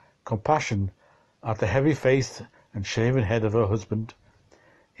with compassion at the heavy face and shaven head of her husband.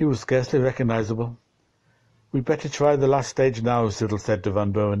 He was scarcely recognizable. "We'd better try the last stage now," Siddle said to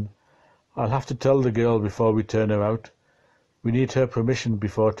Van Buren. "I'll have to tell the girl before we turn her out. We need her permission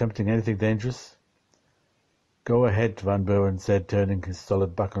before attempting anything dangerous." "Go ahead," Van Buren said, turning his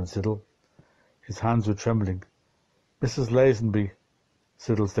solid back on Siddle. His hands were trembling. "Mrs. Lazenby,"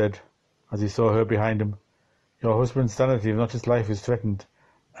 Siddle said, as he saw her behind him, "your husband's sanity, if not his life, is threatened,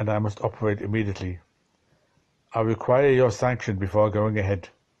 and I must operate immediately. I require your sanction before going ahead."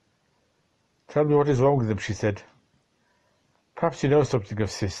 "Tell me what is wrong with him," she said. "Perhaps you know something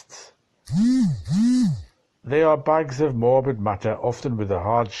of cysts." "They are bags of morbid matter, often with a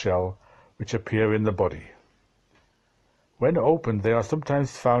hard shell, which appear in the body. When opened, they are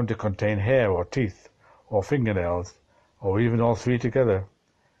sometimes found to contain hair or teeth, or fingernails, or even all three together.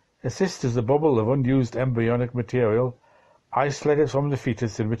 A cyst is a bubble of unused embryonic material, isolated from the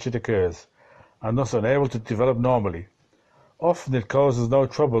fetus in which it occurs, and thus unable to develop normally. Often it causes no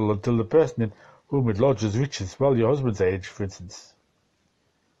trouble until the person in whom it lodges reaches, well, your husband's age, for instance."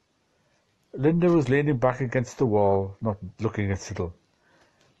 Linda was leaning back against the wall, not looking at Siddle.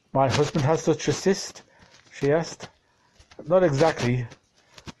 "My husband has such a cyst?" she asked. "Not exactly.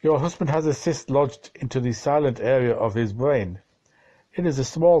 Your husband has a cyst lodged into the silent area of his brain. It is a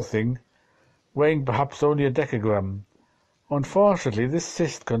small thing, weighing perhaps only a decagram. Unfortunately, this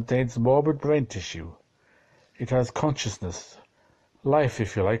cyst contains morbid brain tissue. It has consciousness, life,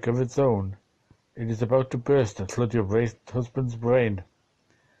 if you like, of its own. It is about to burst and flood your husband's brain."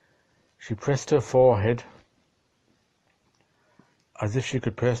 She pressed her forehead as if she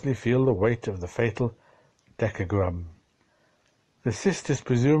could personally feel the weight of the fatal decagram. "The cyst is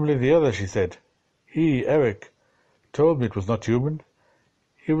presumably the other," she said. "He, Eric, told me it was not human."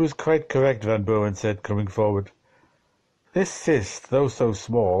 "He was quite correct," Van Bowen said, coming forward. "This cyst, though so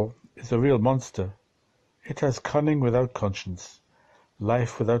small, is a real monster. It has cunning without conscience,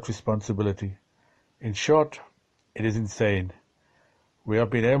 life without responsibility. In short, it is insane. We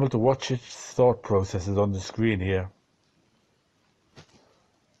have been able to watch its thought processes on the screen here."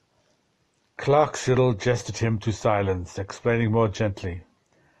 Clark Siddle gestured him to silence, explaining more gently.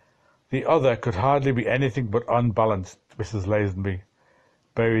 "The other could hardly be anything but unbalanced, Mrs. Lazenby,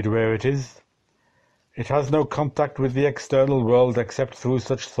 buried where it is. It has no contact with the external world except through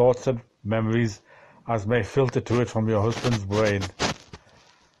such thoughts and memories as may filter to it from your husband's brain.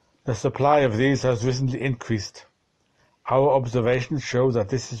 The supply of these has recently increased. Our observations show that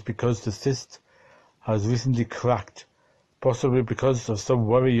this is because the cyst has recently cracked, possibly because of some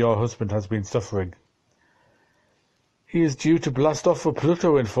worry your husband has been suffering." "He is due to blast off for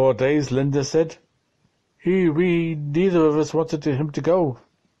Pluto in 4 days," Linda said. We neither of us wanted him to go."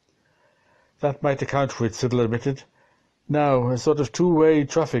 "That might account for it," Siddle admitted. "Now, a sort of two-way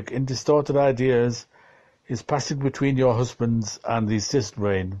traffic in distorted ideas is passing between your husbands and the cyst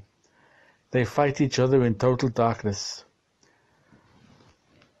brain. They fight each other in total darkness.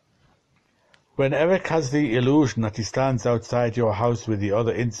 When Eric has the illusion that he stands outside your house with the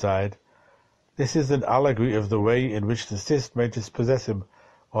other inside, this is an allegory of the way in which the cyst may dispossess him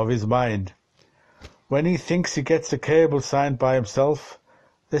of his mind. When he thinks he gets a cable signed by himself,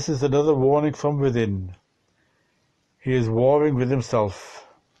 this is another warning from within. He is warring with himself."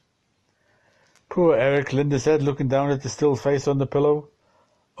 "Poor Eric," Linda said, looking down at the still face on the pillow,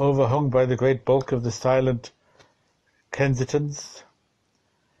 overhung by the great bulk of the silent Kensingtons.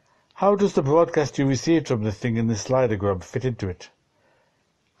 "How does the broadcast you received from the thing in the slidogram fit into it?"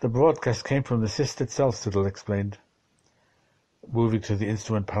 "The broadcast came from the cyst itself," Siddle explained, moving to the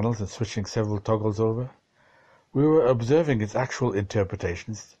instrument panels and switching several toggles over. "We were observing its actual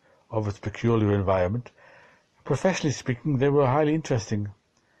interpretations of its peculiar environment. Professionally speaking, they were highly interesting.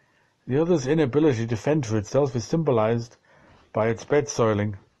 The other's inability to fend for itself is symbolized by its bed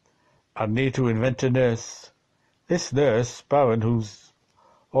soiling and need to invent a nurse. This nurse, Baron, who's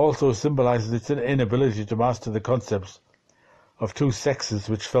also symbolizes its inability to master the concepts of two sexes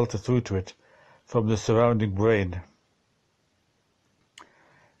which filter through to it from the surrounding brain.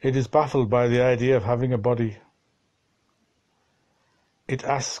 It is baffled by the idea of having a body. It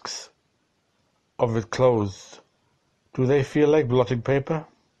asks of its clothes, do they feel like blotting paper?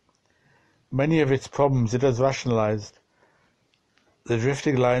 Many of its problems it has rationalized. The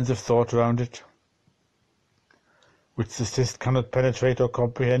drifting lines of thought around it, which the cyst cannot penetrate or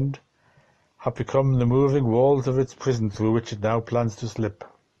comprehend, have become the moving walls of its prison through which it now plans to slip."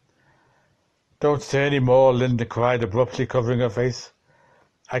 "Don't say any more," Linda cried, abruptly covering her face.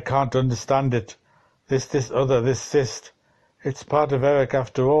 "I can't understand it. This cyst. It's part of Eric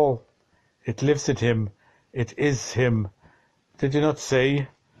after all. It lives in him. It is him. Did you not say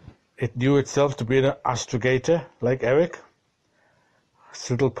it knew itself to be an astrogator, like Eric?"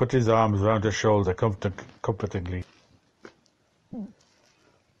 Siddle put his arms round her shoulder comfortingly.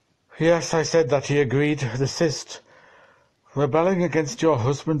 "Yes, I said that," he agreed. "The cyst, rebelling against your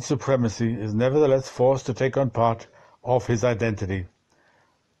husband's supremacy, is nevertheless forced to take on part of his identity.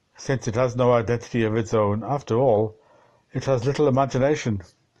 since it has no identity of its own. After all, it has little imagination.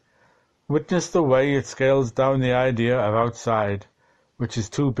 Witness the way it scales down the idea of outside, which is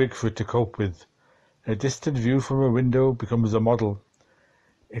too big for it to cope with. A distant view from a window becomes a model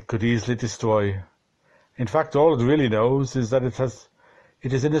it could easily destroy. In fact, all it really knows is that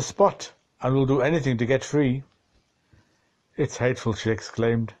it is in a spot and will do anything to get free. It's hateful, she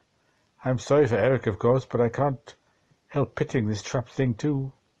exclaimed. I'm sorry for Eric, of course, but I can't help pitying this trapped thing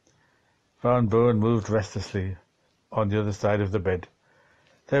too. Van Bowen moved restlessly on the other side of the bed.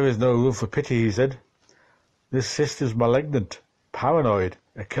 There is no room for pity, he said. This cyst is malignant, paranoid,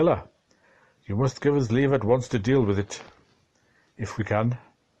 a killer. You must give us leave at once to deal with it, if we can,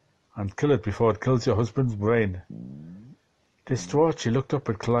 and kill it before it kills your husband's brain. Distraught, she looked up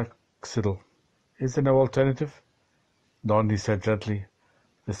at Clark Siddle. Is there no alternative? None, he said gently.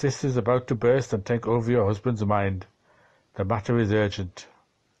 The cyst is about to burst and take over your husband's mind. The matter is urgent.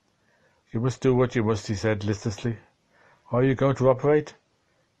 You must do what you must, he said listlessly. Are you going to operate?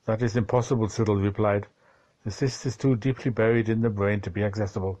 That is impossible, Siddle replied. The cyst is too deeply buried in the brain to be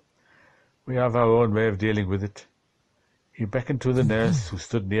accessible. We have our own way of dealing with it. He beckoned to the nurse who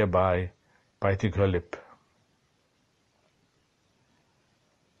stood nearby, biting her lip.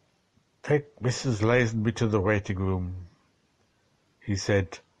 Take Mrs. Lazenby to the waiting room, he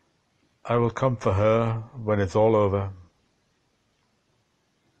said. I will come for her when it's all over.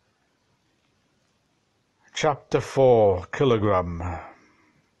 Chapter 4, Kilogram.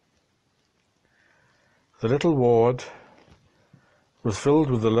 The little ward was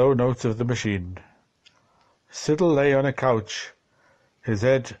filled with the low notes of the machine. Siddle lay on a couch, his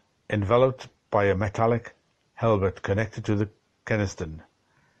head enveloped by a metallic helmet connected to the Keniston.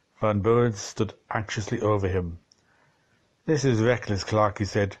 Van Bowen stood anxiously over him. This is reckless, Clark, he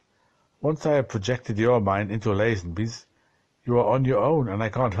said. Once I have projected your mind into Lazenby's, you are on your own, and I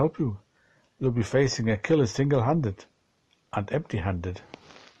can't help you. You'll be facing a killer single-handed and empty-handed.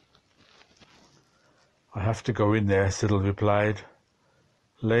 I have to go in there, Siddle replied.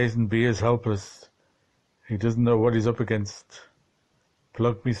 Lazenby is helpless. He doesn't know what he's up against.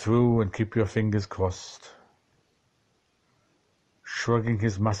 Plug me through and keep your fingers crossed. Shrugging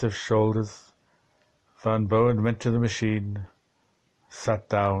his massive shoulders, Van Bowen went to the machine, sat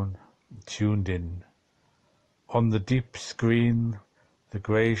down, tuned in. On the deep screen, the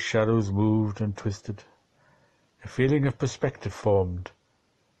grey shadows moved and twisted. A feeling of perspective formed,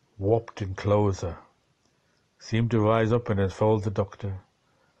 warped in closer. Seemed to rise up and enfold the doctor.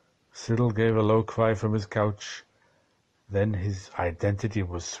 Siddle gave a low cry from his couch. Then his identity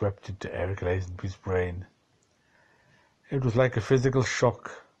was swept into Eric Lazenby's brain. It was like a physical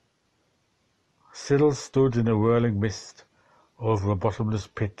shock. Siddle stood in a whirling mist over a bottomless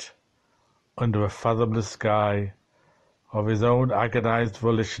pit, under a fathomless sky. Of his own agonized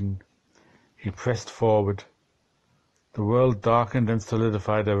volition, he pressed forward. The world darkened and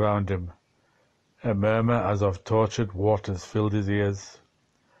solidified around him. A murmur as of tortured waters filled his ears.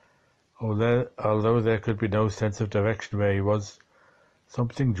 Although there could be no sense of direction where he was,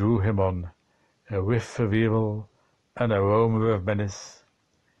 something drew him on, a whiff of evil, an aroma of menace.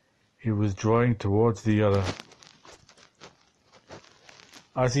 He was drawing towards the other.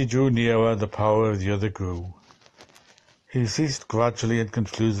 As he drew nearer, the power of the other grew. He ceased gradually and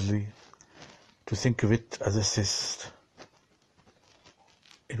confusedly to think of it as a cyst.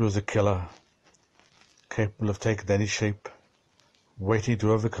 It was a killer, capable of taking any shape, waiting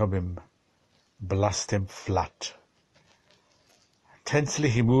to overcome him, blast him flat. Tensely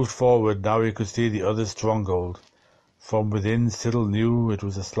he moved forward. Now he could see the other's stronghold. From within, Siddle knew it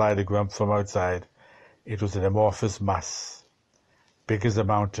was a slidogram. From outside, it was an amorphous mass, big as a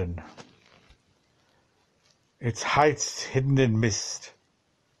mountain. Its heights hidden in mist.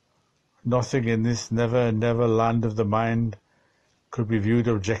 Nothing in this never, never land of the mind could be viewed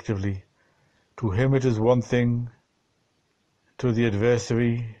objectively. To him it is one thing, to the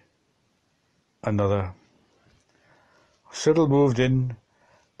adversary another. Siddle moved in,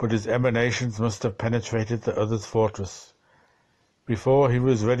 but his emanations must have penetrated the other's fortress. Before he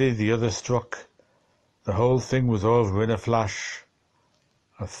was ready, the other struck. The whole thing was over in a flash,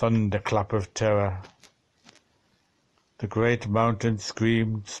 a thunderclap of terror. The great mountain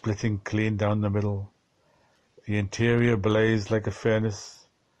screamed, splitting clean down the middle. The interior blazed like a furnace,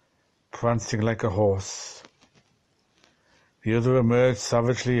 prancing like a horse. The other emerged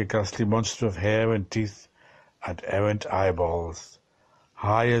savagely, a ghastly monster of hair and teeth and errant eyeballs,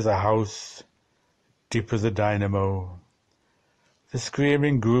 high as a house, deep as a dynamo. The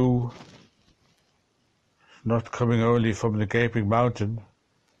screaming grew, not coming only from the gaping mountain,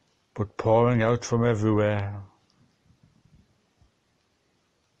 but pouring out from everywhere.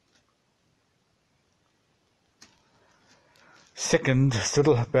 Sickened,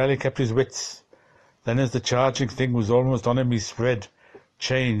 Siddle barely kept his wits. Then as the charging thing was almost on him, he spread,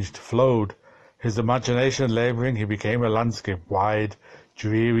 changed, flowed. His imagination labouring, he became a landscape, wide,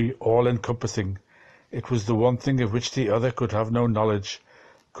 dreary, all-encompassing. It was the one thing of which the other could have no knowledge,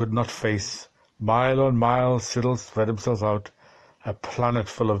 could not face. Mile on mile, Siddle spread himself out, a planet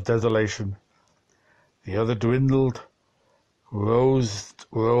full of desolation. The other dwindled,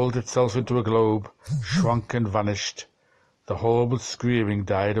 rolled itself into a globe, shrunk and vanished. The horrible screaming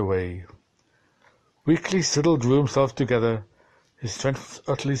died away. Weakly Siddle drew himself together, his strength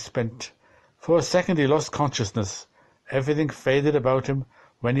utterly spent. For a second he lost consciousness. Everything faded about him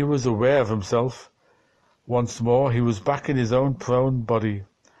when he was aware of himself. Once more he was back in his own prone body,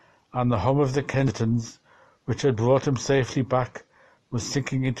 and the hum of the Kensingtons, which had brought him safely back, was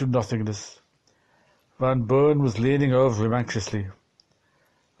sinking into nothingness. Van Buren was leaning over him anxiously.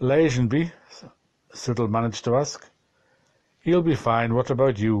 "Lazenby?" Siddle managed to ask. "He'll be fine. What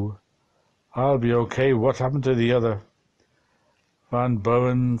about you?" "I'll be okay. What happened to the other?" Van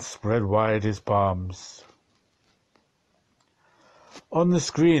Buren spread wide his palms. "On the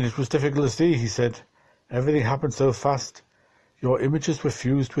screen it was difficult to see," he said. "Everything happened so fast. Your images were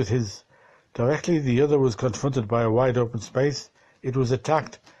fused with his. Directly the other was confronted by a wide-open space, it was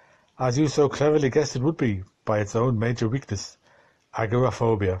attacked, as you so cleverly guessed it would be, by its own major weakness,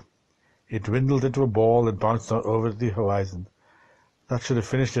 agoraphobia. It dwindled into a ball and bounced over the horizon. That should have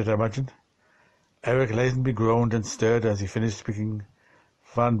finished it, I imagine." Eric Lazenby groaned and stirred as he finished speaking.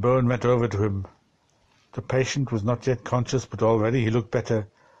 Van Buren went over to him. The patient was not yet conscious, but already he looked better,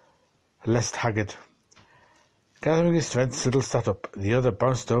 less haggard. Gathering his strength, Siddle sat up. The other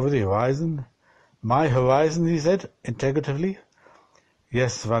bounced over the horizon. "My horizon," he said, interrogatively.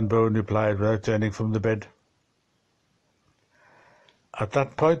 "Yes," Van Buren replied, without turning from the bed. At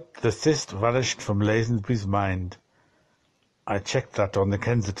that point, the cyst vanished from Lazenby's mind. "I checked that on the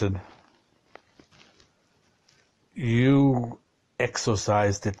Kensington." "You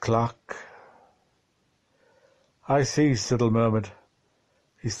exorcised it, Clark." "I see," Siddle murmured.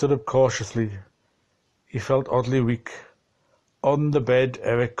 He stood up cautiously. He felt oddly weak. On the bed,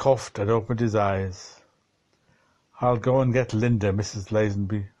 Eric coughed and opened his eyes. "I'll go and get Linda, Mrs.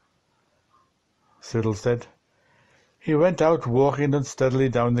 Lazenby," Siddle said. He went out, walking unsteadily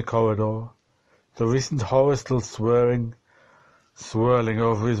down the corridor, the recent horror still swirling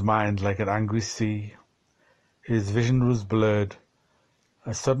over his mind like an angry sea. His vision was blurred.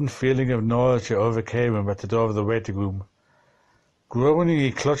 A sudden feeling of nausea overcame him at the door of the waiting room. Groaning,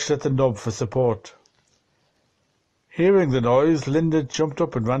 he clutched at the knob for support. Hearing the noise, Linda jumped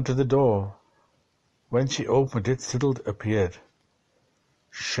up and ran to the door. When she opened it, Siddle appeared,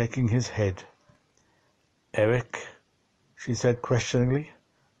 shaking his head. "Eric?" she said questioningly.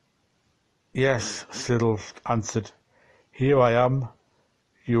 "Yes," Siddle answered. "Here I am.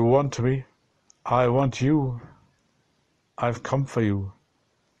 You want me. I want you. I've come for you."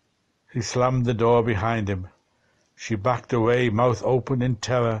 He slammed the door behind him. She backed away, mouth open in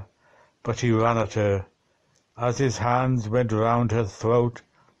terror, but he ran at her. As his hands went round her throat,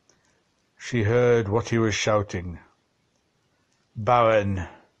 she heard what he was shouting. "Baron!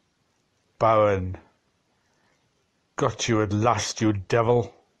 Baron! Got you at last, you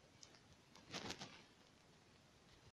devil!"